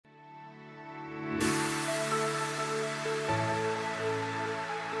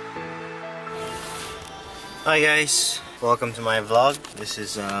Hi guys, welcome to my vlog. This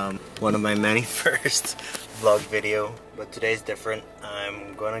is one of my many first vlog video, but today's different.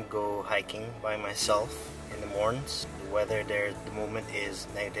 I'm gonna go hiking by myself in the Mournes. The weather there at the moment is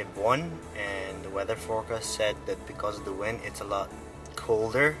 -1, and the weather forecast said that because of the wind it's a lot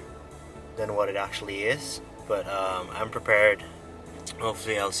colder than what it actually is. But I'm prepared.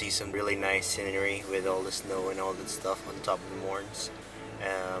 Hopefully I'll see some really nice scenery with all the snow and all that stuff on top of the Mournes.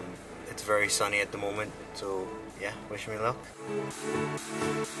 It's very sunny at the moment, so yeah, wish me luck.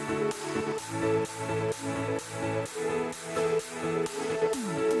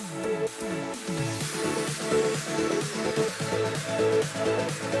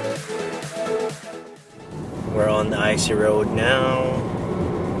 We're on the icy road now,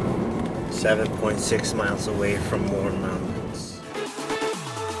 7.6 miles away from Mourne Mountains.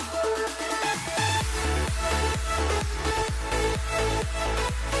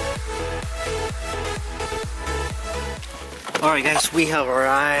 Alright guys, we have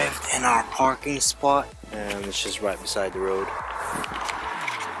arrived in our parking spot, and it's just right beside the road.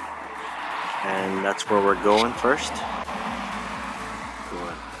 And that's where we're going first.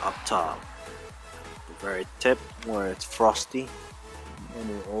 Going up top, the very tip where it's frosty, and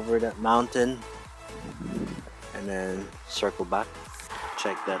then over that mountain, and then circle back.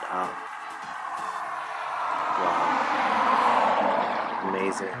 Check that out. Wow,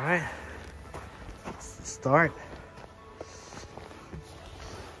 amazing. Alright, let's start.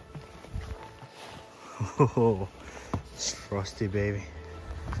 Oh, it's frosty, baby.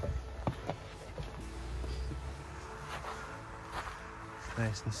 It's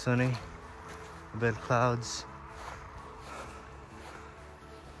nice and sunny. A bit of clouds.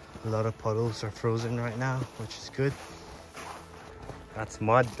 A lot of puddles are frozen right now, which is good. That's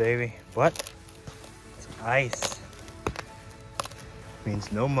mud, baby. What? It's ice.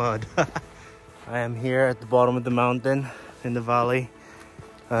 Means no mud. I am here at the bottom of the mountain in the valley.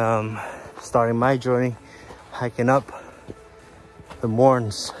 Starting my journey hiking up the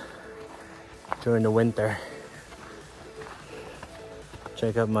Mournes during the winter.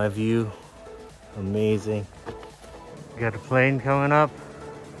 Check out my view, amazing. Got a plane coming up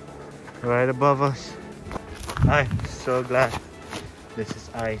right above us. I'm so glad this is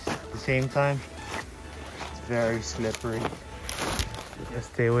ice. At the same time, it's very slippery.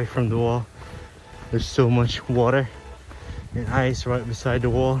 Just stay away from the wall. There's so much water and ice right beside the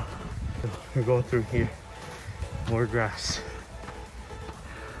wall. We're going through here. More grass.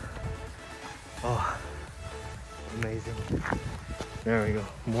 Oh, amazing. There we go.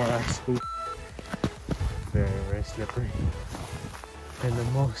 More ice. Ooh. Very, very slippery. And the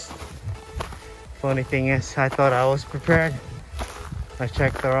most funny thing is, I thought I was prepared. I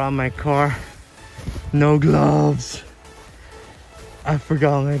checked around my car. No gloves. I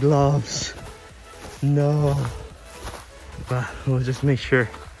forgot my gloves. No. But we'll just make sure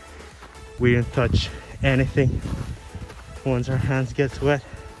we didn't touch anything. Once our hands get wet,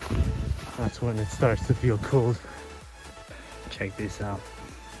 that's when it starts to feel cold. Check this out.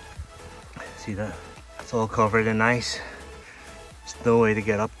 See that? It's all covered in ice. There's no way to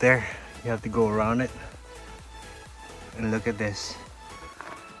get up there. You have to go around it. And look at this.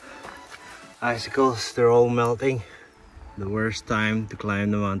 Icicles, they're all melting. The worst time to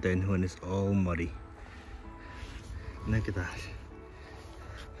climb the mountain when it's all muddy. Look at that.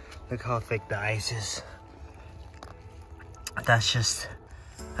 Look how thick the ice is. That's just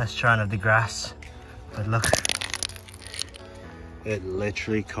a strand of the grass. But look, it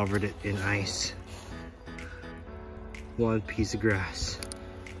literally covered it in ice. One piece of grass.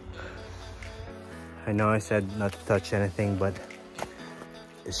 I know I said not to touch anything, but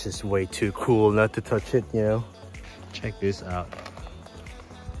it's just way too cool not to touch it, you know? Check this out.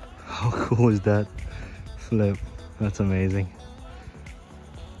 How cool is that flip? That's amazing.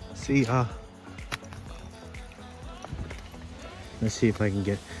 See, let's see if I can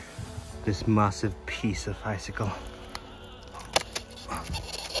get this massive piece of icicle.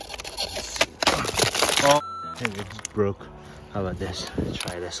 Oh, it just broke. How about this? Let's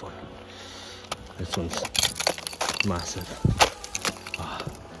try this one. This one's massive. Oh,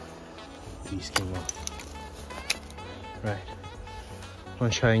 piece came off. Right. I'm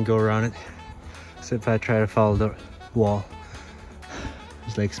gonna try and go around it. So if I try to follow the wall,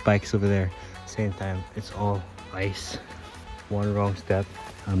 there's like spikes over there. Same time, it's all ice. One wrong step,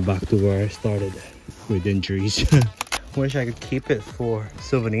 I'm back to where I started with injuries. Wish I could keep it for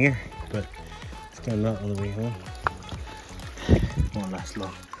souvenir, but it's kind of not on the way home. Won't last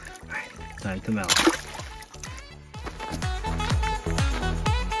long. Alright, time to melt.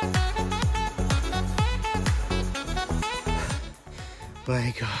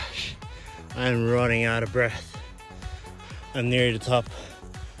 My gosh, I'm running out of breath. I'm near the top,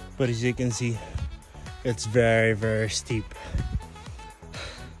 but as you can see, it's very, very steep.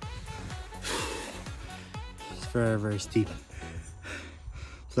 It's very, very steep.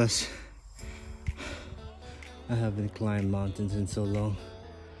 Plus, I haven't climbed mountains in so long.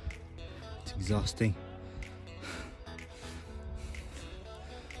 It's exhausting.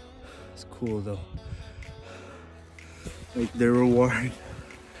 It's cool though. Like, the reward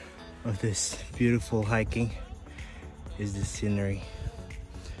of this beautiful hiking is the scenery,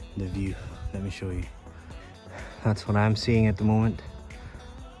 the view. Let me show you. That's what I'm seeing at the moment.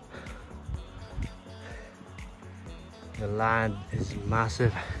 The land is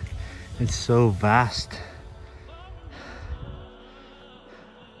massive. It's so vast.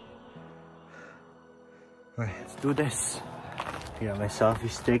 Alright, let's do this. I got my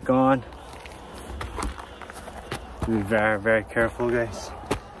selfie stick on. Be very, very careful, guys.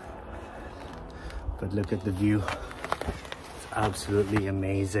 But look at the view. It's absolutely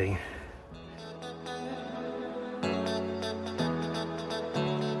amazing.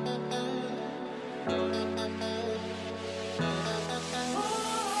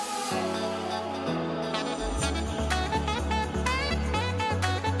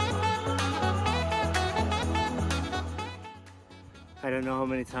 I don't know how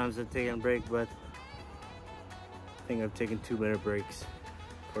many times I've taken a break, but I think I've taken 2 minute breaks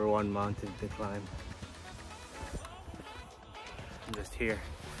for one mountain to climb. I'm just here,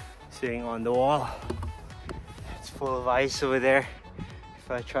 sitting on the wall. It's full of ice over there.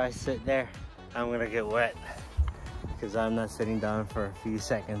 If I try to sit there, I'm gonna get wet because I'm not sitting down for a few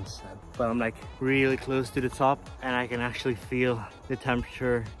seconds. But I'm like really close to the top and I can actually feel the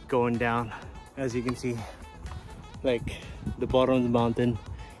temperature going down. As you can see, like the bottom of the mountain,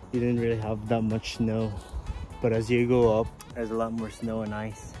 you didn't really have that much snow. But as you go up, there's a lot more snow and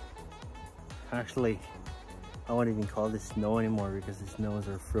ice. Actually, I won't even call this snow anymore because the snows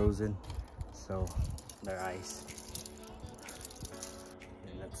are frozen. So they're ice.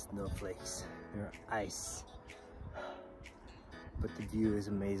 They're not snowflakes, they're ice. But the view is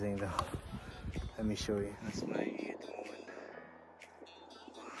amazing though. Let me show you. That's my view at the moment.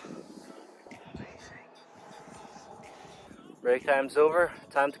 Amazing. Break time's over.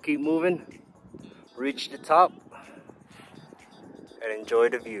 Time to keep moving. Reach the top and enjoy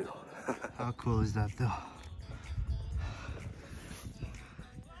the view. How cool is that though?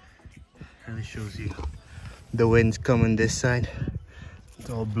 Really shows you the wind's coming this side. It's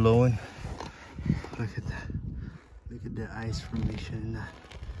all blowing. Look at that. Look at the ice formation in that.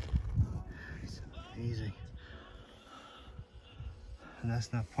 It's amazing. And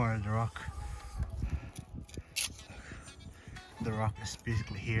that's not part of the rock. The rock is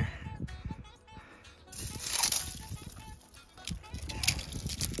basically here.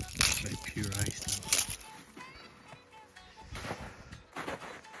 It's like pure ice though.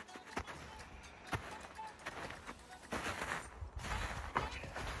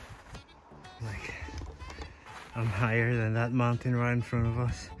 Like, I'm higher than that mountain right in front of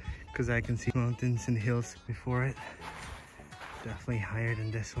us because I can see mountains and hills before it. Definitely higher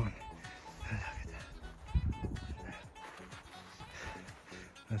than this one. Look at that.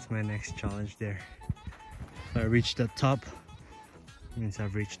 That's my next challenge there. If I reach that top, it means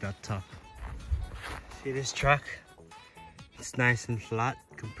I've reached that top. See this track? It's nice and flat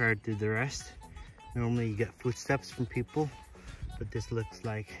compared to the rest. Normally you get footsteps from people, but this looks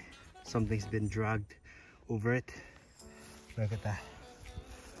like something's been dragged over it. Look at that.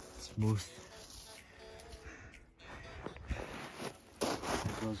 Smooth.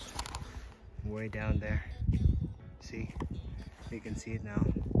 It goes way down there. See? You can see it now.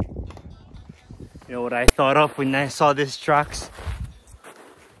 You know what I thought of when I saw these tracks?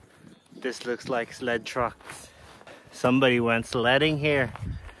 This looks like sled tracks. Somebody went sledding here.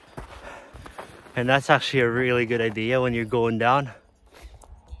 And that's actually a really good idea when you're going down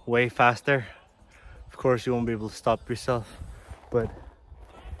way faster. Of course you won't be able to stop yourself, but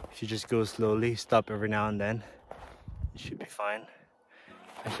if you just go slowly, stop every now and then, you should be fine.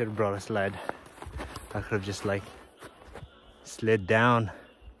 I should have brought a sled. I could have just like slid down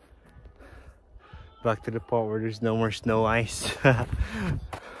back to the part where there's no more snow ice.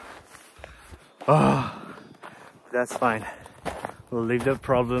 Oh, that's fine. We'll leave that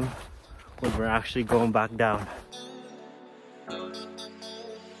problem when we're actually going back down.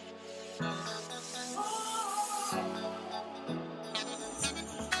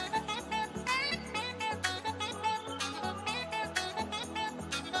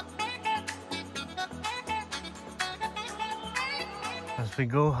 As we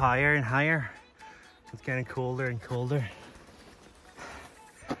go higher and higher, it's getting colder and colder.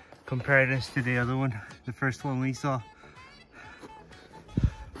 Compare this to the other one, the first one we saw.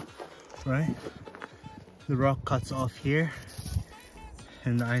 Right? The rock cuts off here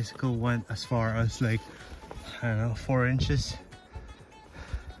and the icicle went as far as like, I don't know, 4 inches.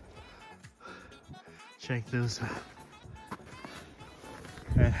 Check those out.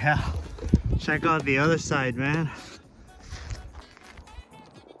 And hell, check out the other side, man.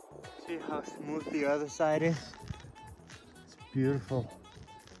 See how smooth the other side is? It's beautiful.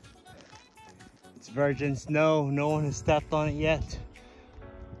 It's virgin snow. No one has stepped on it yet.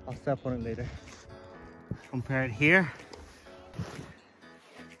 I'll step on it later. Compare it here.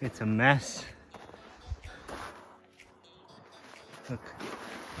 It's a mess. Look.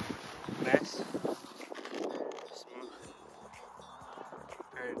 Mess. Smooth.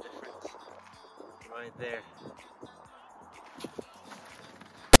 Very different. Right there.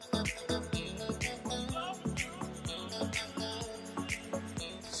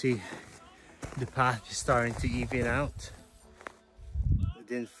 See, the path is starting to even out.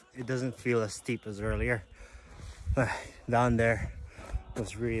 It doesn't feel as steep as earlier. Down there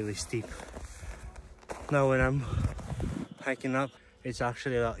was really steep. Now when I'm hiking up, it's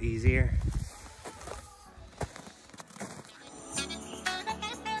actually a lot easier.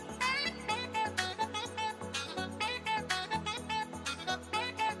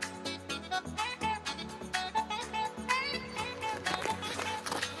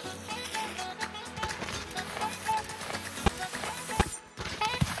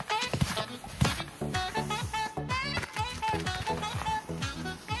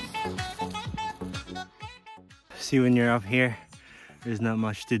 See, when you're up here, there's not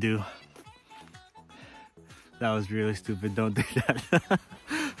much to do. That was really stupid, don't do that.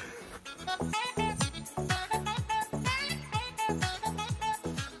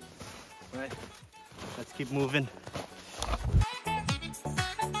 Right, let's keep moving.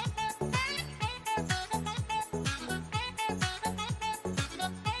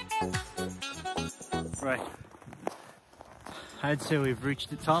 Right, I'd say we've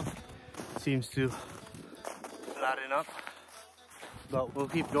reached the top. Seems to flatten up, but we'll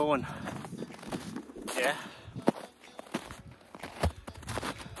keep going. Yeah.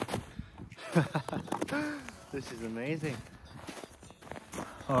 This is amazing.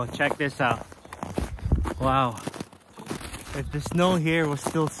 Oh, check this out. Wow. If the snow here was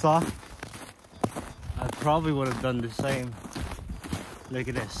still soft, I probably would have done the same. Look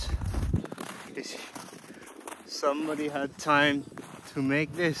at this. Somebody had time to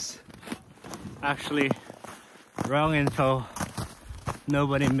make this. Actually, wrong info.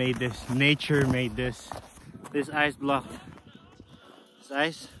 Nobody made this. Nature made this. This ice block. This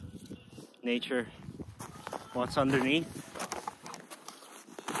ice. Nature. What's underneath?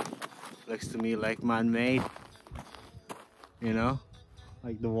 Looks to me like man-made. You know?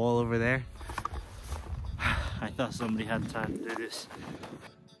 Like the wall over there. I thought somebody had time to do this.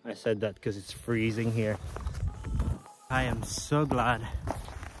 I said that because it's freezing here. I am so glad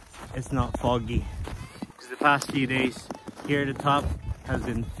it's not foggy. Because the past few days here at the top has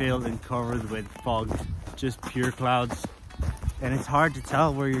been filled and covered with fog. Just pure clouds. And it's hard to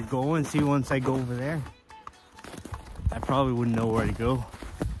tell where you're going. See, once I go over there, I probably wouldn't know where to go.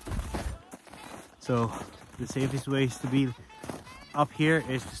 So the safest ways to be up here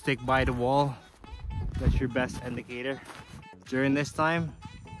is to stick by the wall. That's your best indicator. During this time,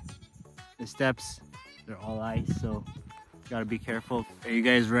 the steps, they're all ice, so gotta be careful. Are you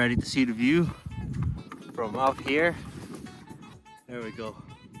guys ready to see the view from up here? There we go.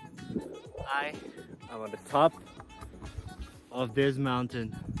 I am on the top of this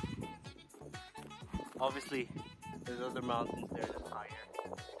mountain. Obviously, there's other mountains there that's higher,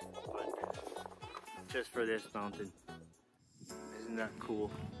 but just for this mountain. Isn't that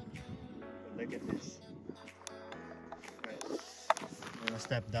cool? But look at this. Right. I'm gonna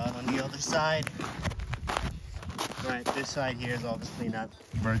step down on the other side. Right, this side here is obviously not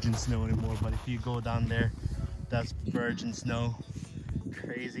virgin snow anymore, but if you go down there, that's virgin snow.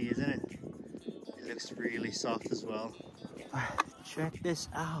 Crazy, isn't it? It looks really soft as well. Check this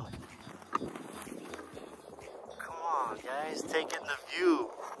out. Come on, guys, take in the view.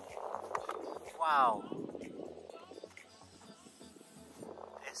 Wow.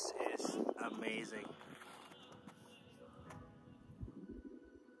 This is amazing.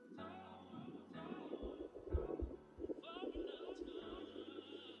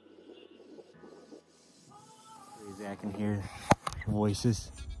 Crazy, I can hear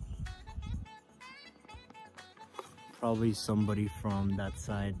voices. Probably somebody from that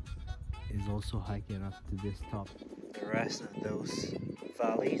side is also hiking up to this top. The rest of those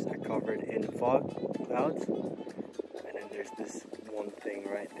valleys are covered in fog clouds, and then there's this one thing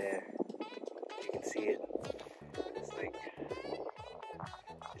right there. You can see it. It's like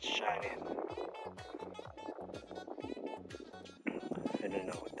it's shining. I don't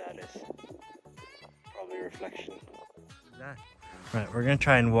know what that is. Probably a reflection. That. Right, we're gonna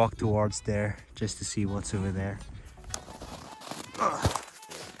try and walk towards there just to see what's over there.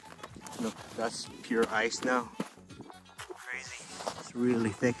 Look, that's pure ice now. Crazy. It's really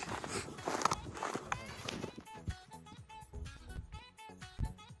thick.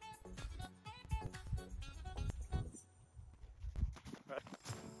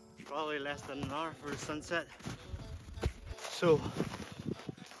 Probably less than an hour for the sunset. So,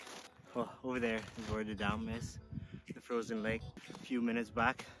 well, over there is where the dam is, the frozen lake. A few minutes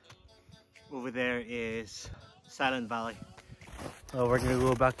back, over there is Silent Valley. So we're gonna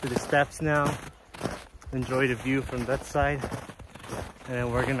go back to the steps now, enjoy the view from that side, and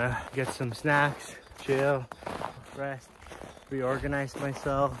then we're gonna get some snacks, chill, rest, reorganize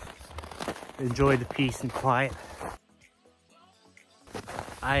myself, enjoy the peace and quiet.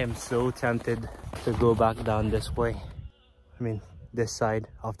 I am so tempted to go back down this way. I mean, this side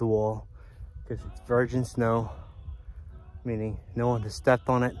of the wall, because it's virgin snow, meaning no one has stepped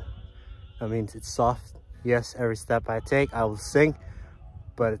on it. That means it's soft. Yes, every step I take, I will sink,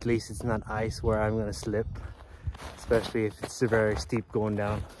 but at least it's not ice where I'm gonna slip, especially if it's very steep going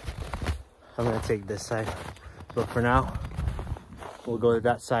down. I'm gonna take this side, but for now, we'll go to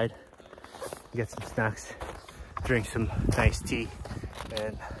that side, get some snacks, drink some nice tea,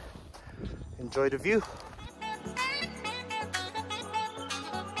 and enjoy the view.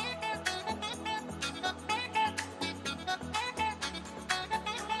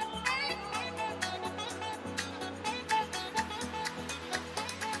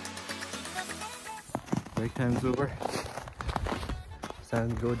 Break time's over. It's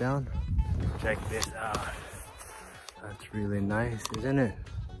time to go down. Check this out. That's really nice, isn't it?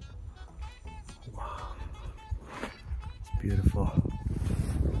 Wow. It's beautiful.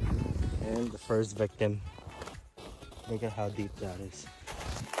 And the first victim. Look at how deep that is.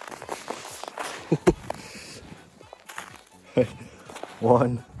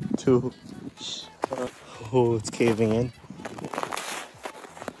 One, two. Oh, it's caving in.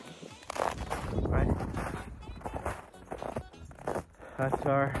 That's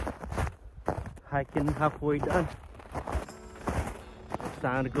our hiking halfway done. It's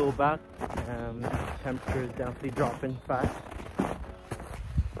time to go back. Temperature is definitely dropping fast.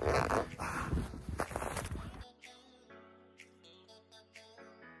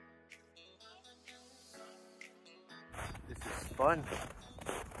 This is fun.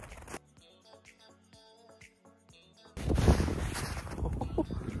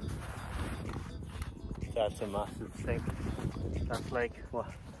 That's a massive thing. That's like, what,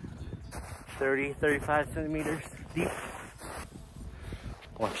 30-35 centimeters deep.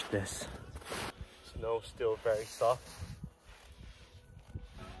 Watch this. Snow still very soft.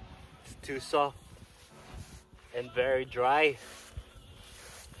 It's too soft and very dry,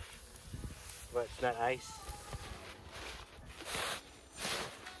 but it's not ice.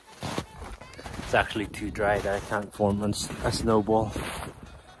 It's actually too dry that I can't form a snowball.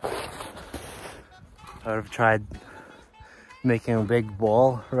 I would have tried making a big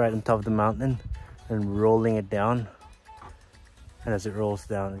ball right on top of the mountain and rolling it down, and as it rolls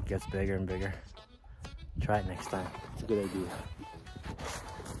down it gets bigger and bigger. Try it next time. It's a good idea.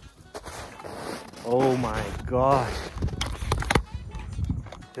 Oh my gosh,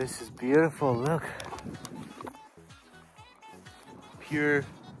 this is beautiful. Look, pure,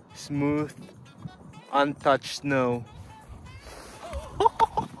 smooth, untouched snow.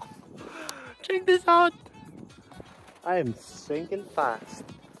 Check this out. I am sinking fast.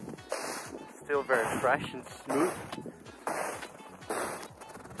 Still very fresh and smooth.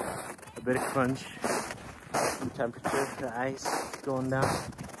 A bit of crunch. The temperature, the ice going down.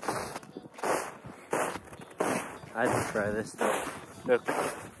 I didn't try this though. Look,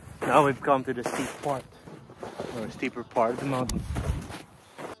 now we've come to the steep part, or a steeper part of the mountain.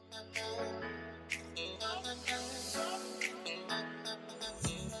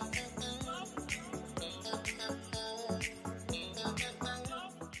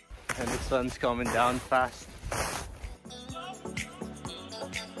 And the sun's coming down fast.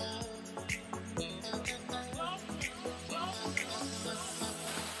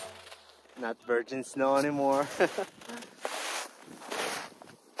 Not virgin snow anymore.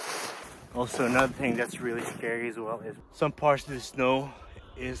 Also, another thing that's really scary as well is some parts of the snow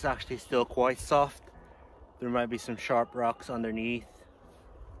is actually still quite soft. There might be some sharp rocks underneath,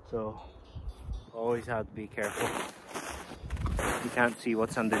 so always have to be careful. You can't see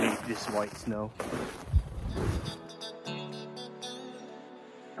what's underneath this white snow.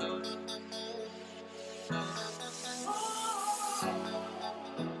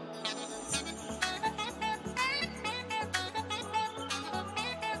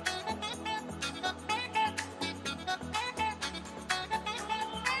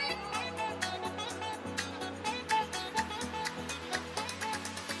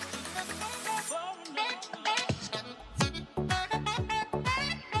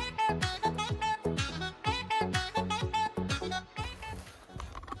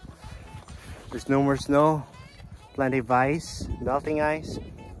 There's no more snow, plenty of ice, melting ice,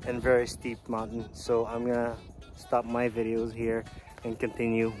 and very steep mountain. So I'm gonna stop my videos here and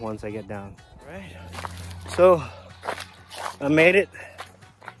continue once I get down. All right, so I made it.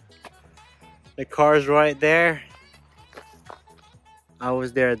 The car's right there. I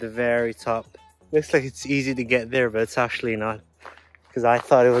was there at the very top. Looks like it's easy to get there, but it's actually not. Because I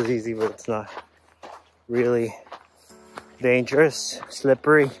thought it was easy, but it's not. Really dangerous,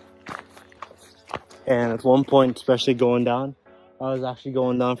 slippery. And at one point, especially going down, I was actually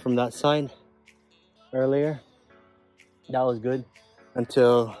going down from that side earlier. That was good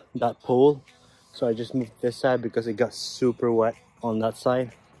until that pole. So I just moved this side because it got super wet on that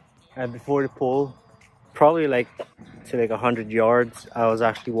side. And before the pole, probably like 100 yards, I was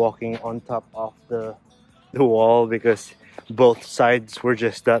actually walking on top of the wall because both sides were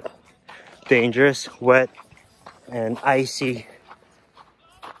just that dangerous, wet and icy.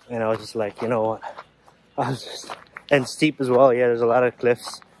 And I was just like, you know what, and steep as well. Yeah, there's a lot of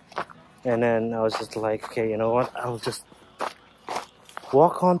cliffs. And then I was just like, okay, you know what, I'll just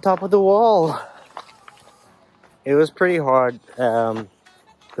walk on top of the wall. It was pretty hard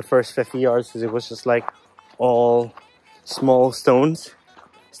the first 50 yards because it was just like all small stones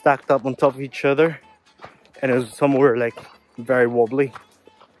stacked up on top of each other, and it was somewhere like very wobbly,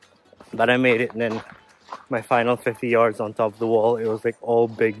 but I made it. And then my final 50 yards on top of the wall, it was like all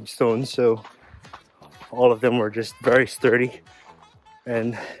big stones, so all of them were just very sturdy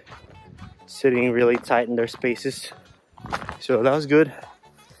and sitting really tight in their spaces, so that was good.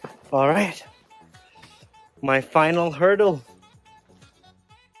 All right, my final hurdle.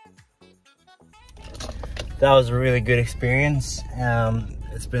 That was a really good experience.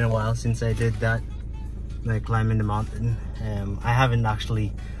 It's been a while since I did that, like climbing the mountain. I haven't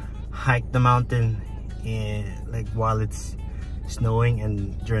actually hiked the mountain like while it's snowing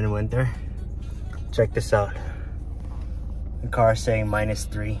and during the winter. Check this out. The car is saying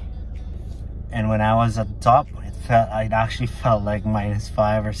 -3, and when I was at the top, it actually felt like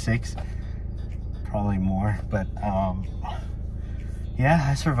 -5 or 6, probably more. But yeah,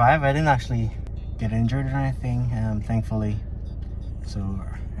 I survived. I didn't actually get injured or anything, thankfully, so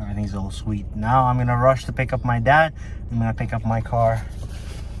everything's all sweet. Now I'm gonna rush to pick up my dad. I'm gonna pick up my car.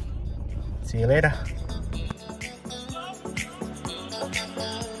 See you later.